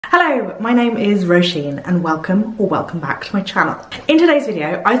Hello, my name is Roisin and welcome back to my channel. In today's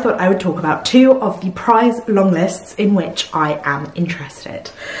video, I thought I would talk about two of the prize long lists in which I am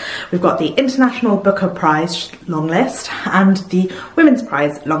interested. We've got the International Booker Prize long list and the Women's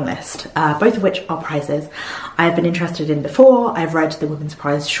Prize long list, both of which are prizes I have been interested in before. I've read the Women's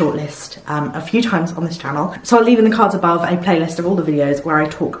Prize shortlist a few times on this channel, so I'll leave in the cards above a playlist of all the videos where I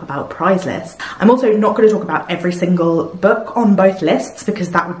talk about prize lists. I'm also not going to talk about every single book on both lists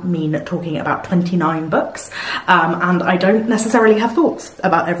because that would mean talking about 29 books, and I don't necessarily have thoughts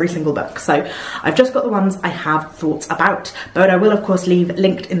about every single book, so I've just got the ones I have thoughts about, but I will of course leave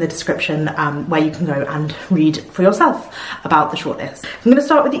linked in the description where you can go and read for yourself about the shortlist. I'm going to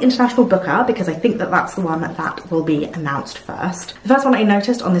start with the International Booker because I think that that's the one that will be announced first. The first one I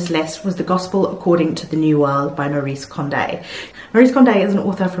noticed on this list was The Gospel According to the New World by Maryse Conde. Maryse Conde is an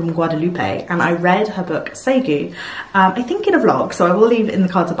author from Guadeloupe, and I read her book Segu, I think in a vlog, so I will leave in the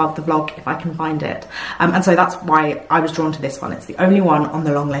cards above the vlog if I can find it, and so that's why I was drawn to this one. It's the only one on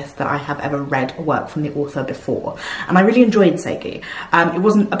the long list that I have ever read a work from the author before, and I really enjoyed Segu. It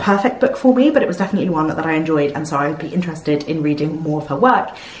wasn't a perfect book for me, but it was definitely one that I enjoyed, and so I would be interested in reading more of her work,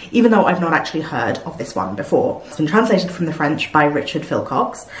 even though I've not actually heard of this one before. It's been translated from the French by Richard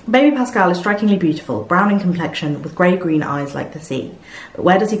Philcox. Baby Pascal is strikingly beautiful, brown in complexion, with grey-green eyes like the sea. But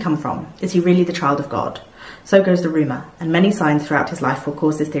where does he come from? Is he really the child of God? So goes the rumour, and many signs throughout his life will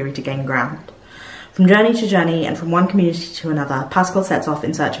cause this theory to gain ground. From journey to journey and from one community to another, Pascal sets off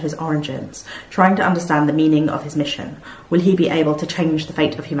in search of his origins, trying to understand the meaning of his mission. Will he be able to change the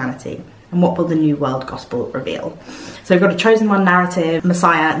fate of humanity? And what will the New World Gospel reveal? So we've got a chosen one narrative,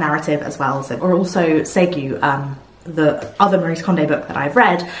 Messiah narrative as well, or also Segu, the other Maryse Conde book that I've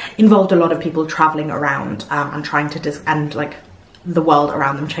read, involved a lot of people travelling around and trying to the world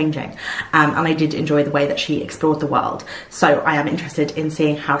around them changing, and I did enjoy the way that she explored the world, so I am interested in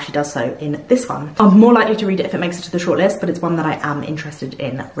seeing how she does so in this one. I'm more likely to read it if it makes it to the shortlist, but it's one that I am interested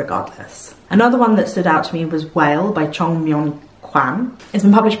in regardless. Another one that stood out to me was Whale by Myeong-kwan. It's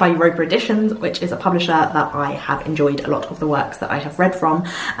been published by Europa Editions, which is a publisher that I have enjoyed a lot of the works that I have read from,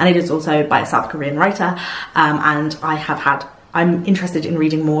 and it is also by a South Korean writer, and I'm interested in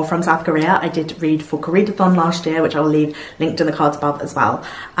reading more from South Korea. I did read for Koreadathon last year, which I will leave linked in the cards above as well.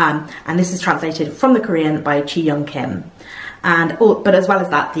 And this is translated from the Korean by Cheon Kim. But as well as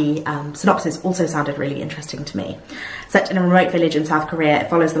that, the synopsis also sounded really interesting to me. Set in a remote village in South Korea, it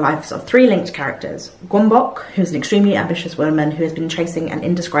follows the lives of three linked characters. Gwonbok, who's an extremely ambitious woman who has been chasing an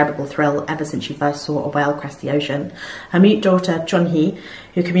indescribable thrill ever since she first saw a whale crest the ocean. Her mute daughter, Cheon,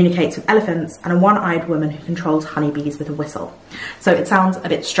 who communicates with elephants, and a one-eyed woman who controls honeybees with a whistle. So it sounds a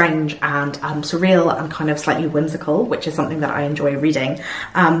bit strange and surreal and kind of slightly whimsical, which is something that I enjoy reading,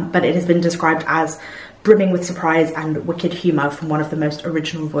 but it has been described as brimming with surprise and wicked humour from one of the most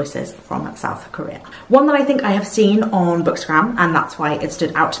original voices from South Korea. One that I think I have seen on Bookstagram, and that's why it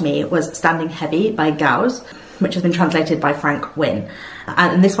stood out to me, was Standing Heavy by GauZ, which has been translated by Wynne.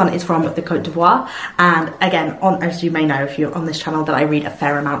 And this one is from the Côte d'Ivoire. And again, as you may know if you're on this channel, that I read a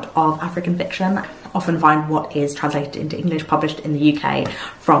fair amount of African fiction. I often find what is translated into English, published in the UK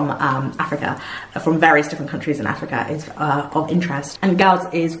from Africa, from various different countries in Africa, is of interest. And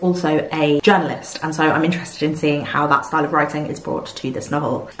GauZ is also a journalist, and so I'm interested in seeing how that style of writing is brought to this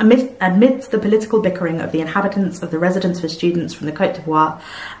novel. Amidst the political bickering of the inhabitants of the residence for students from the Côte d'Ivoire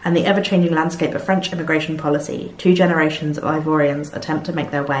and the ever-changing landscape of French immigration policy, two generations of Ivorians attempt to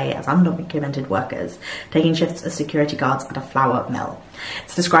make their way as undocumented workers, taking shifts as security guards at a flour mill.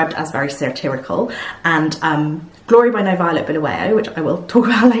 It's described as very satirical, and Glory by No Violet Bulawayo, which I will talk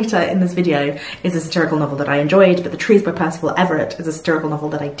about later in this video, is a satirical novel that I enjoyed, but The Trees by Percival Everett is a satirical novel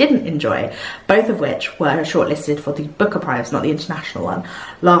that I didn't enjoy, both of which were shortlisted for the Booker Prize, not the international one,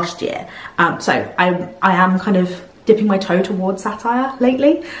 last year. So I am kind of dipping my toe towards satire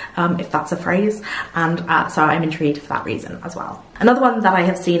lately, if that's a phrase, and so I'm intrigued for that reason as well. Another one that I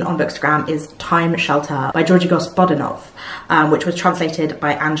have seen on Bookstagram is Time Shelter by Georgi Gospodinov, which was translated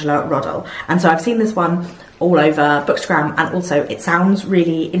by Angela Rodel, and so I've seen this one all over Bookstagram, and also it sounds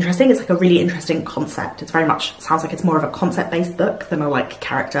really interesting. It's like a really interesting concept. It's very much sounds like it's more of a concept-based book than a like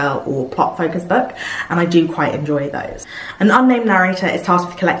character or plot-focused book, and I do quite enjoy those. An unnamed narrator is tasked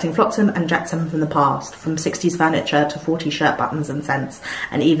with collecting flotsam and jetsam from the past, from 60s furniture to 40 shirt buttons and scents,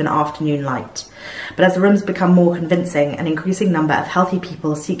 and even afternoon light. But as the rooms become more convincing, an increasing number of healthy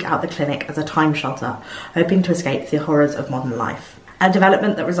people seek out the clinic as a time shelter, hoping to escape the horrors of modern life. A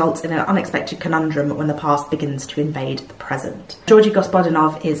development that results in an unexpected conundrum when the past begins to invade the present. Georgi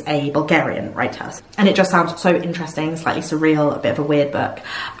Gospodinov is a Bulgarian writer, and it just sounds so interesting, slightly surreal, a bit of a weird book.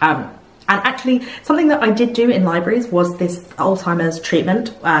 And actually, something that I did do in libraries was this Alzheimer's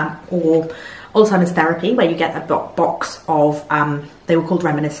treatment or Alzheimer's therapy, where you get a box of, they were called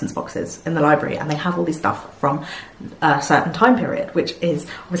reminiscence boxes in the library, and they have all this stuff from a certain time period, which is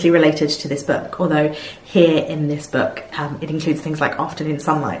obviously related to this book, although here in this book it includes things like Afternoon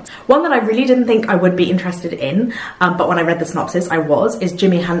Sunlight. One that I really didn't think I would be interested in, but when I read the synopsis I was, is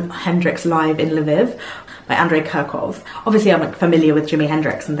Jimi Hendrix Live in Lviv by Andrey Kurkov. Obviously I'm familiar with Jimi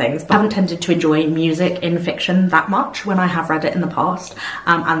Hendrix and things, but I haven't tended to enjoy music in fiction that much when I have read it in the past,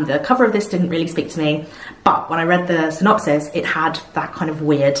 and the cover of this didn't really speak to me, but when I read the synopsis it had that kind of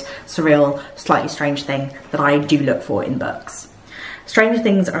weird, surreal, slightly strange thing that I do look for in books. Strange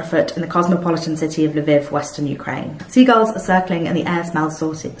things are afoot in the cosmopolitan city of Lviv, western Ukraine. Seagulls are circling and the air smells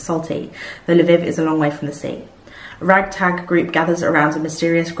salty, though Lviv is a long way from the sea. A ragtag group gathers around a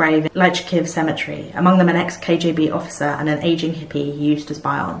mysterious grave in Lychkiv Cemetery, among them an ex-KGB officer and an ageing hippie he used to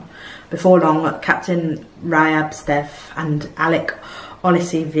spy on. Before long, Captain Ryabstev and Alec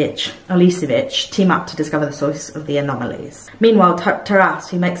Olisevich team up to discover the source of the anomalies. Meanwhile, Taras,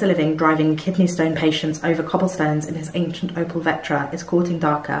 who makes a living driving kidney stone patients over cobblestones in his ancient Opel Vectra, is courting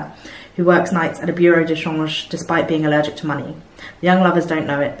Darka, who works nights at a bureau de change despite being allergic to money. The young lovers don't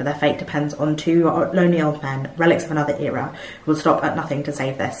know it, but their fate depends on two lonely old men, relics of another era, who will stop at nothing to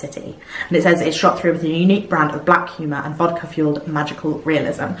save their city. And it says it's shot through with a unique brand of black humour and vodka-fueled magical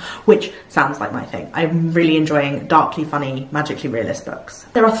realism, which sounds like my thing. I'm really enjoying darkly funny, magically realist books.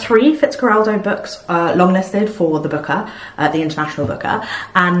 There are 3 Fitzcarraldo books longlisted for the Booker, the International Booker,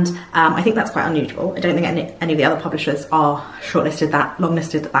 and I think that's quite unusual. I don't think any of the other publishers are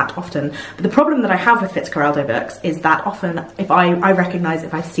longlisted that often. But the problem that I have with Fitzcarraldo books is that often I recognise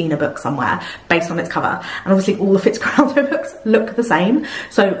if I've seen a book somewhere based on its cover, and obviously all the Fitzcarraldo books look the same,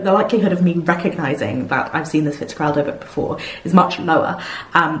 so the likelihood of me recognising that I've seen this Fitzcarraldo book before is much lower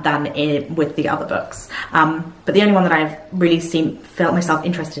than with the other books. But the only one that I've really felt myself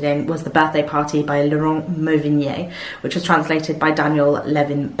interested in was The Birthday Party by Laurent Mauvignier, which was translated by Daniel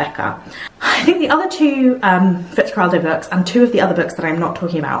Levin Becker. I think the other 2 Fitzcarraldo books and 2 of the other books that I'm not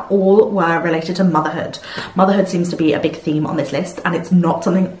talking about all were related to motherhood. Motherhood seems to be a big theme on this list, and it's not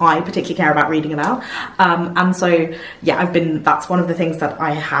something I particularly care about reading about. And so, yeah, that's one of the things that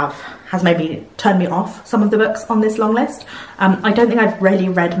has maybe turned me off some of the books on this long list. I don't think I've really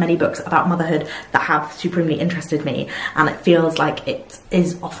read many books about motherhood that have supremely interested me, and it feels like it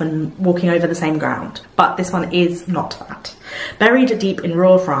is often walking over the same ground. But this one is not that. Buried deep in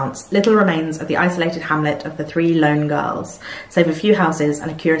rural France, little remains of the isolated hamlet of the 3 lone girls, save a few houses and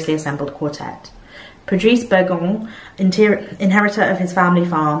a curiously assembled quartet. Patrice Bergon, inheritor of his family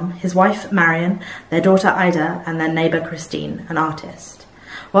farm, his wife Marion, their daughter Ida, and their neighbour Christine, an artist.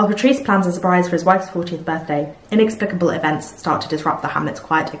 While Patrice plans a surprise for his wife's 40th birthday, inexplicable events start to disrupt the hamlet's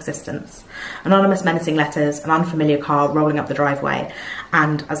quiet existence. Anonymous menacing letters, an unfamiliar car rolling up the driveway,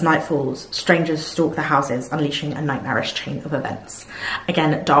 and as night falls, strangers stalk the houses, unleashing a nightmarish chain of events.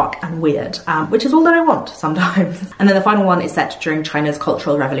 Again, dark and weird, which is all that I want sometimes. And then the final one is set during China's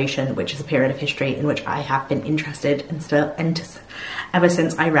Cultural Revolution, which is a period of history in which I have been interested in ever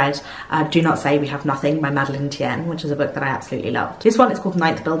since I read Do Not Say We Have Nothing by Madeleine Tiang, which is a book that I absolutely loved. This one is called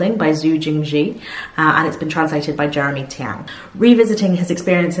Ninth Building by Jingzhi, and it's been translated by Jeremy Tiang. Revisiting his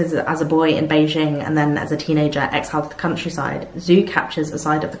experiences as a boy in Beijing and then as a teenager exiled to the countryside, Zhu captures a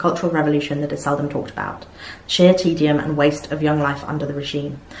side of the Cultural Revolution that is seldom talked about. The sheer tedium and waste of young life under the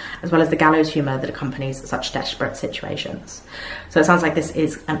regime, as well as the gallows humour that accompanies such desperate situations. So it sounds like this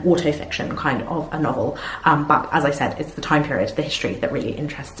is an auto-fiction kind of a novel, but as I said, it's the time period, the history that really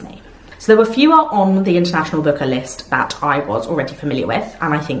interests me. So there were fewer on the International Booker list that I was already familiar with,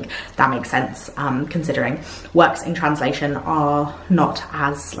 and I think that makes sense considering works in translation are not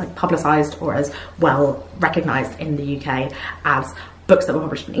as publicised or as well recognised in the UK as books that were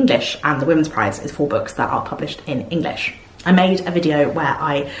published in English, and the Women's Prize is for books that are published in English. I made a video where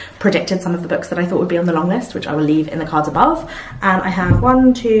I predicted some of the books that I thought would be on the long list, which I will leave in the cards above, and I have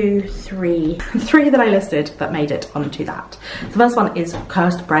 3 that I listed that made it onto that. The first one is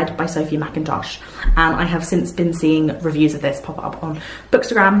Cursed Bread by Sophie McIntosh, and I have since been seeing reviews of this pop up on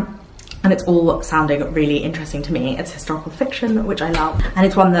Bookstagram, and it's all sounding really interesting to me. It's historical fiction, which I love, and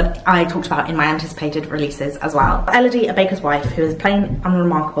it's one that I talked about in my anticipated releases as well. Elodie, a baker's wife who is plain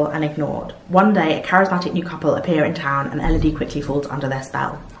unremarkable and ignored. One day, a charismatic new couple appear in town, and Elodie quickly falls under their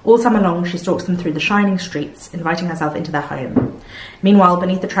spell. All summer long, she stalks them through the shining streets, inviting herself into their home. Meanwhile,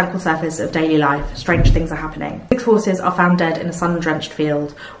 beneath the tranquil surface of daily life, strange things are happening. 6 horses are found dead in a sun-drenched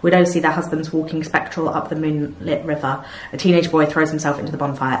field. Widows see their husbands walking spectral up the moonlit river. A teenage boy throws himself into the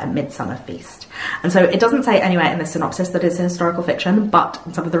bonfire at midsummer feast. And so it doesn't say anywhere in the synopsis that it's a historical fiction, but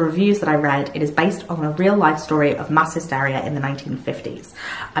in some of the reviews that I read, it is based on a real-life story of mass hysteria in the 1950s.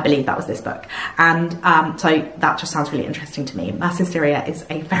 I believe that was this book. And so that just sounds really interesting to me. Mass hysteria is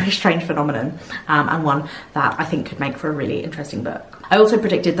a very strange phenomenon, and one that I think could make for a really interesting book. I also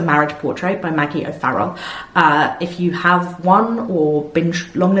predicted The Marriage Portrait by Maggie O'Farrell. If you have won or been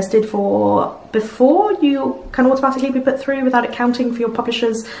longlisted for before, you can automatically be put through without it counting for your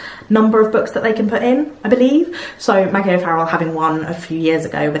publisher's number of books that they can put in, I believe. So Maggie O'Farrell, having won a few years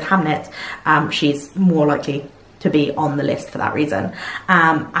ago with Hamnet, she's more likely to be on the list for that reason.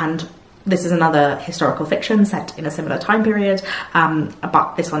 And this is another historical fiction set in a similar time period,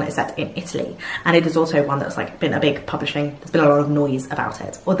 but this one is set in Italy, and it is also one that's like been a big publishing. There's been a lot of noise about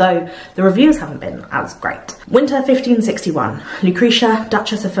it, although the reviews haven't been as great. Winter 1561. Lucretia,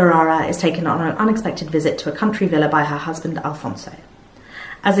 Duchess of Ferrara, is taken on an unexpected visit to a country villa by her husband Alfonso.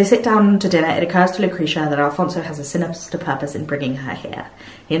 As they sit down to dinner, it occurs to Lucretia that Alfonso has a sinister purpose in bringing her here.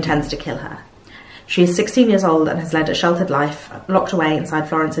 He intends to kill her. She is 16 years old and has led a sheltered life, locked away inside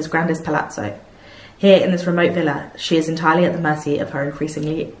Florence's grandest palazzo. Here, in this remote villa, she is entirely at the mercy of her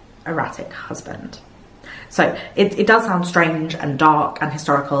increasingly erratic husband. So it does sound strange and dark and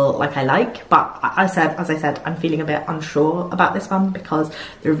historical, like I like, but as I said, I'm feeling a bit unsure about this one because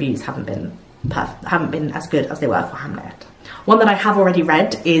the reviews haven't been as good as they were for Hamlet. One that I have already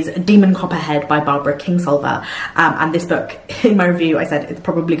read is Demon Copperhead by Barbara Kingsolver, and this book, in my review, I said it's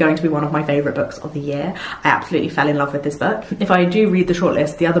probably going to be one of my favourite books of the year. I absolutely fell in love with this book. If I do read the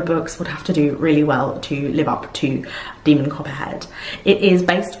shortlist, the other books would have to do really well to live up to Demon Copperhead. It is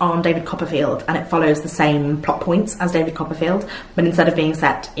based on David Copperfield, and it follows the same plot points as David Copperfield, but instead of being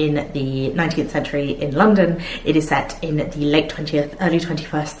set in the 19th century in London, it is set in the late 20th, early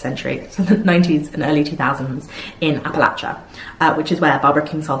 21st century, so the 90s and early 2000s in Appalachia. Which is where Barbara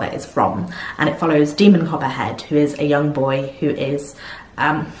Kingsolver is from, and it follows Demon Copperhead, who is a young boy who is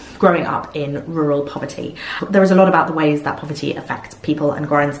growing up in rural poverty. There is a lot about the ways that poverty affects people and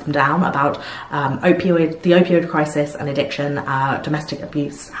grinds them down, about the opioid crisis and addiction, domestic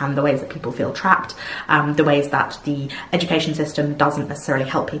abuse, and the ways that people feel trapped, the ways that the education system doesn't necessarily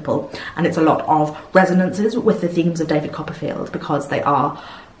help people. And it's a lot of resonances with the themes of David Copperfield because they are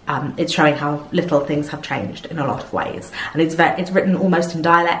it's showing how little things have changed in a lot of ways, and it's written almost in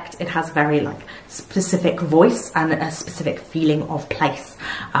dialect. It has very like specific voice and a specific feeling of place,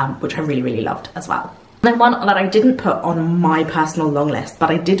 which I really loved as well. And then one that I didn't put on my personal long list, but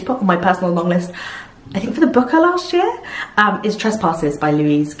I did put on my personal long list, I think for the Booker last year, is Trespasses by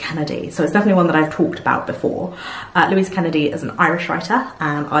Louise Kennedy. So it's definitely one that I've talked about before. Louise Kennedy is an Irish writer,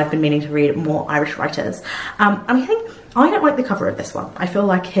 and I've been meaning to read more Irish writers. And I think I don't like the cover of this one. I feel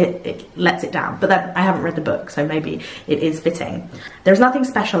like it lets it down, but then I haven't read the book, so maybe it is fitting. There's nothing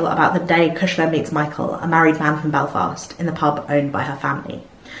special about the day Kushler meets Michael, a married man from Belfast, in the pub owned by her family.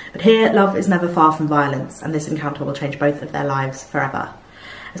 But here, love is never far from violence, and this encounter will change both of their lives forever.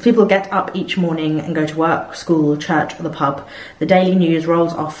 As people get up each morning and go to work, school, church, or the pub, the daily news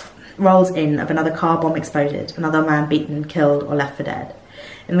rolls in of another car bomb exploded, another man beaten, killed, or left for dead.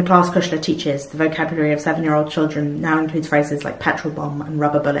 In the class Kushler teaches, the vocabulary of 7-year-old children now includes phrases like petrol bomb and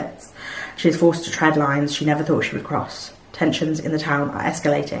rubber bullets. She is forced to tread lines she never thought she would cross. Tensions in the town are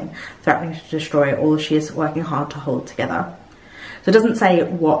escalating, threatening to destroy all she is working hard to hold together. So it doesn't say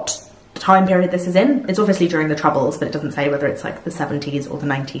what time period this is in. It's obviously during the Troubles, but it doesn't say whether it's like the 70s or the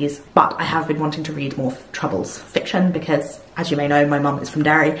 90s. But I have been wanting to read more Troubles fiction because, as you may know, my mum is from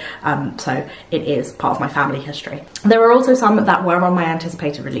Derry, so it is part of my family history. There were also some that were on my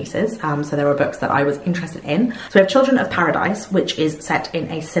anticipated releases, so there were books that I was interested in. So we have Children of Paradise, which is set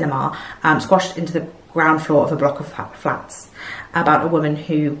in a cinema, squashed into the ground floor of a block of flats, about a woman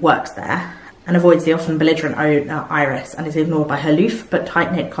who works there and avoids the often belligerent owner Iris, and is ignored by her aloof but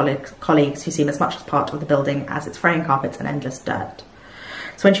tight-knit colleagues who seem as much as part of the building as its fraying carpets and endless dirt.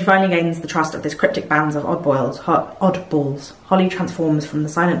 So when she finally gains the trust of this cryptic band of oddballs, Holly transforms from the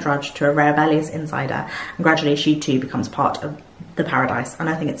silent drudge to a rebellious insider, and gradually she too becomes part of the paradise,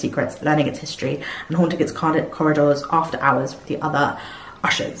 unearthing its secrets, learning its history, and haunting its corridors after hours with the other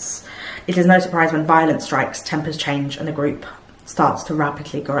ushers. It is no surprise when violence strikes, tempers change, and the group starts to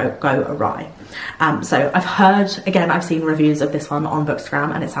rapidly go awry. So I've heard, again, I've seen reviews of this one on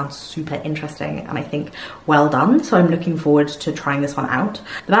Bookstagram, and it sounds super interesting and I think well done, so I'm looking forward to trying this one out.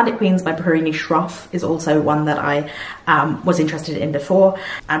 The Bandit Queens by Perini Schroff is also one that I was interested in before,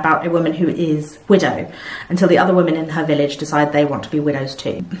 about a woman who is widow until the other women in her village decide they want to be widows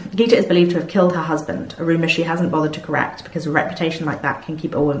too. Gita is believed to have killed her husband, a rumour she hasn't bothered to correct because a reputation like that can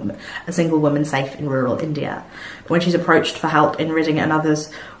keep a single woman safe in rural India. But when she's approached for help in ridding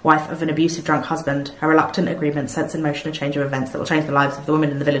another's wife of an abusive drunk husband, her reluctant agreement sets in motion a change of events that will change the lives of the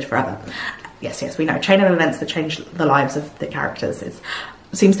women in the village forever. Yes, we know. Chain of events that change the lives of the characters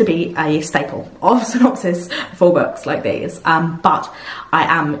seems to be a staple of synopsis for books like these. But I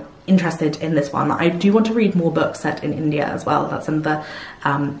am interested in this one. I do want to read more books set in India as well. That's another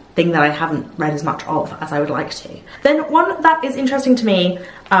thing that I haven't read as much of as I would like to. Then one that is interesting to me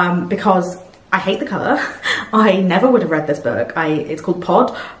because I hate the cover. I never would have read this book. It's called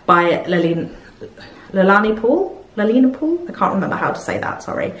Pod by Lelani Paul. I can't remember how to say that,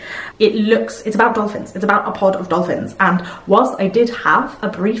 sorry. It's about dolphins. It's about a pod of dolphins. And whilst I did have a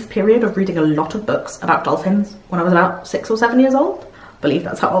brief period of reading a lot of books about dolphins when I was about 6 or 7 years old, I believe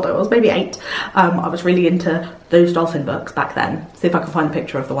that's how old I was, maybe 8. I was really into those dolphin books back then. See if I can find a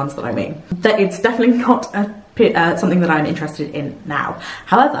picture of the ones that I mean. It's definitely not something that I'm interested in now.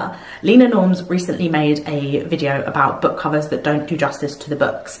 However, Lena Norms recently made a video about book covers that don't do justice to the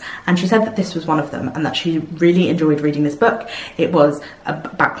books, and she said that this was one of them and that she really enjoyed reading this book. It was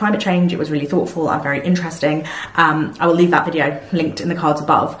about climate change. It was really thoughtful and very interesting. I will leave that video linked in the cards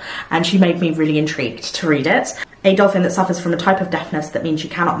above, and she made me really intrigued to read it. A dolphin that suffers from a type of deafness that means she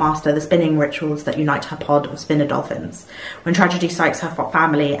cannot master the spinning rituals that unite her pod of spinner dolphins. When tragedy strikes her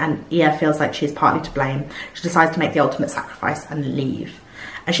family and Ia feels like she is partly to blame, she decides to make the ultimate sacrifice and leave.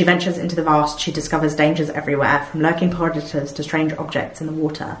 As she ventures into the vast, she discovers dangers everywhere, from lurking predators to strange objects in the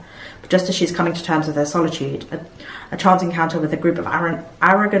water. But just as she's coming to terms with her solitude, a chance encounter with a group of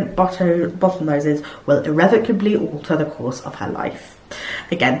arrogant bottlenoses will irrevocably alter the course of her life.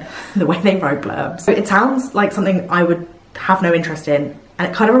 Again, the way they wrote blurbs. It sounds like something I would have no interest in, and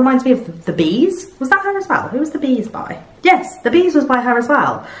it kind of reminds me of The Bees. Was that her as well? Who was The Bees by? Yes, The Bees was by her as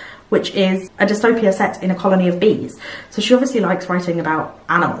well, which is a dystopia set in a colony of bees. So she obviously likes writing about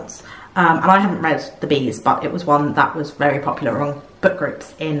animals. And I haven't read The Bees, but it was one that was very popular among book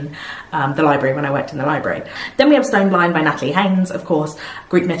groups in the library when I worked in the library. Then we have Stone Blind by Natalie Haynes. Of course,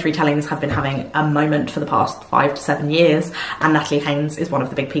 Greek myth retellings have been having a moment for the past 5 to 7 years, and Natalie Haynes is one of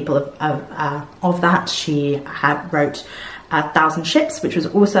the big people of that. She wrote 1,000 Ships, which was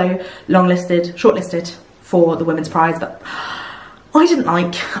also shortlisted for the Women's Prize, but I didn't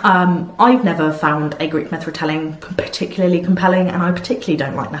like. I've never found a Greek myth retelling particularly compelling, and I particularly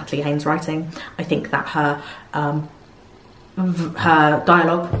don't like Natalie Haynes' writing. I think that her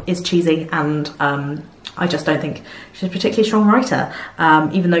dialogue is cheesy, and I just don't think she's a particularly strong writer,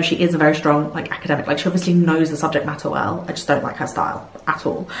 even though she is a very strong academic. She obviously knows the subject matter well. I just don't like her style at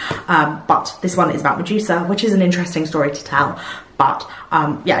all. But this one is about Medusa, which is an interesting story to tell. But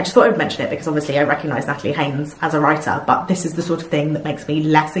yeah, I just thought I would mention it because obviously I recognise Natalie Haynes as a writer, but this is the sort of thing that makes me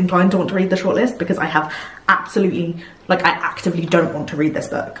less inclined to want to read the shortlist, because I have absolutely, I actively don't want to read this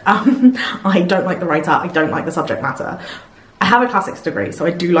book. I don't like the writer, I don't like the subject matter. I have a classics degree, so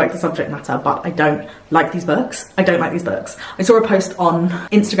I do like the subject matter, but I don't like these books. I don't like these books. I saw a post on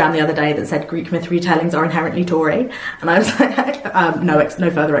Instagram the other day that said Greek myth retellings are inherently Tory, and I was like,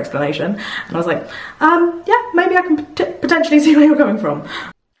 no further explanation. And I was like, yeah, maybe I can potentially see where you're coming from.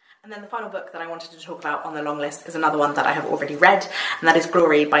 And then the final book that I wanted to talk about on the long list is another one that I have already read, and that is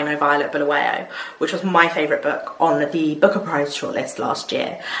Glory by No Violet Bulawayo, which was my favourite book on the Booker Prize shortlist last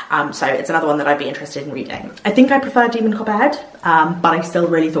year. So it's another one that I'd be interested in reading. I think I prefer Demon Copperhead, but I still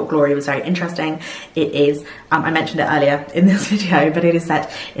really thought Glory was very interesting. It is, I mentioned it earlier in this video, but it is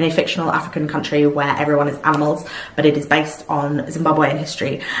set in a fictional African country where everyone is animals, but it is based on Zimbabwean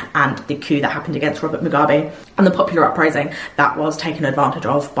history and the coup that happened against Robert Mugabe and the popular uprising that was taken advantage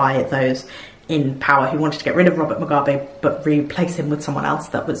of by those in power who wanted to get rid of Robert Mugabe but replace him with someone else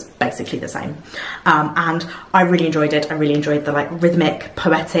that was basically the same. And I really enjoyed it. I really enjoyed the rhythmic,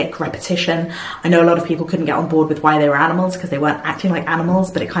 poetic repetition. I know a lot of people couldn't get on board with why they were animals because they weren't acting like animals,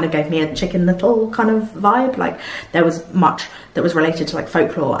 but it kind of gave me a Chicken Little kind of vibe. There was much that was related to like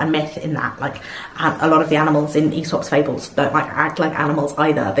folklore and myth in that. Like a lot of the animals in Aesop's fables don't like act like animals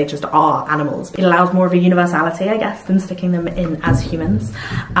either, they just are animals. It allows more of a universality, I guess, than sticking them in as humans.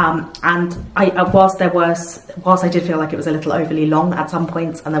 And whilst I did feel like it was a little overly long at some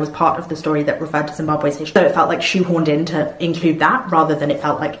points, and there was part of the story that referred to Zimbabwe's history, so it felt like shoehorned in to include that rather than it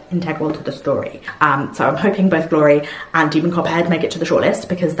felt like integral to the story. So I'm hoping both Glory and Demon Copperhead make it to the shortlist,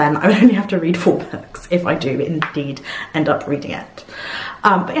 because then I would only have to read 4 books if I do indeed end up reading it.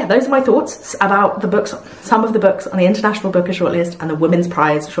 But yeah, those are my thoughts about the books, some of the books on the International Booker shortlist and the Women's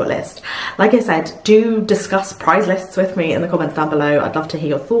Prize shortlist. Like I said, do discuss prize lists with me in the comments down below. I'd love to hear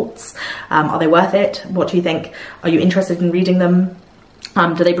your thoughts. Are they worth it? What do you think? Are you interested in reading them?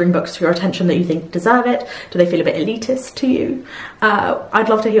 Do they bring books to your attention that you think deserve it? Do they feel a bit elitist to you? I'd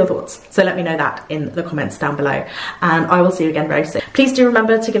love to hear your thoughts, so let me know that in the comments down below, and I will see you again very soon. Please do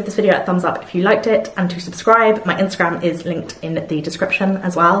remember to give this video a thumbs up if you liked it, and to subscribe. My Instagram is linked in the description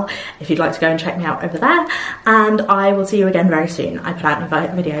as well, if you'd like to go and check me out over there, and I will see you again very soon. I put out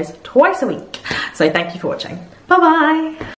new videos twice a week, so thank you for watching. Bye bye!